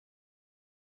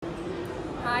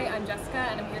Hi, I'm Jessica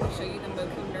and I'm here to show you the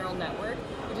Moku Neural Network,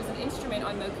 which is an instrument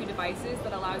on Moku devices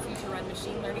that allows you to run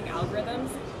machine learning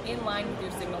algorithms in line with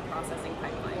your signal processing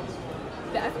pipeline.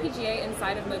 The FPGA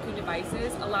inside of Moku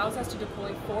devices allows us to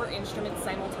deploy 4 instruments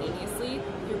simultaneously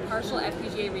through partial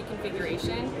FPGA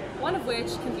reconfiguration, one of which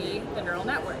can be the neural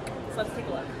network. So let's take a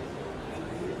look.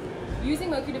 Using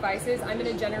Moku devices, I'm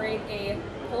going to generate a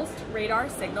pulsed radar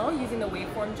signal using the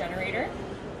waveform generator.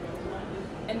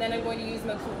 And then I'm going to use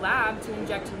Moku Lab to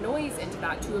inject noise into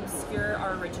that to obscure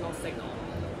our original signal.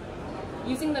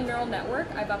 Using the neural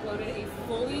network, I've uploaded a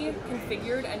fully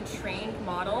configured and trained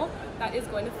model that is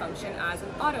going to function as an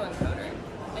autoencoder.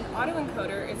 An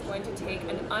autoencoder is going to take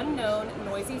an unknown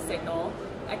noisy signal,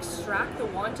 extract the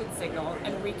wanted signal,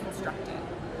 and reconstruct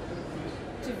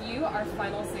it. To view our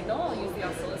final signal, I'll use the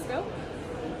oscilloscope,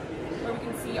 where we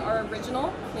can see our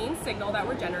original clean signal that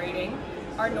we're generating,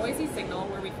 our noisy signal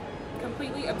where we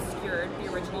completely obscured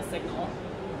the original signal,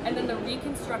 and then the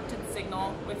reconstructed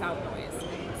signal without noise.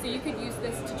 So you could use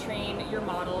this to train your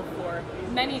model for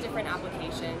many different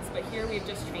applications, but here we've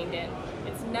just trained it.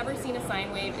 It's never seen a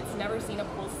sine wave, it's never seen a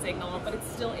pulse signal, but it's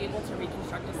still able to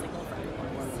reconstruct a signal from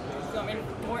noise. If you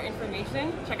want more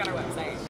information, check out our website.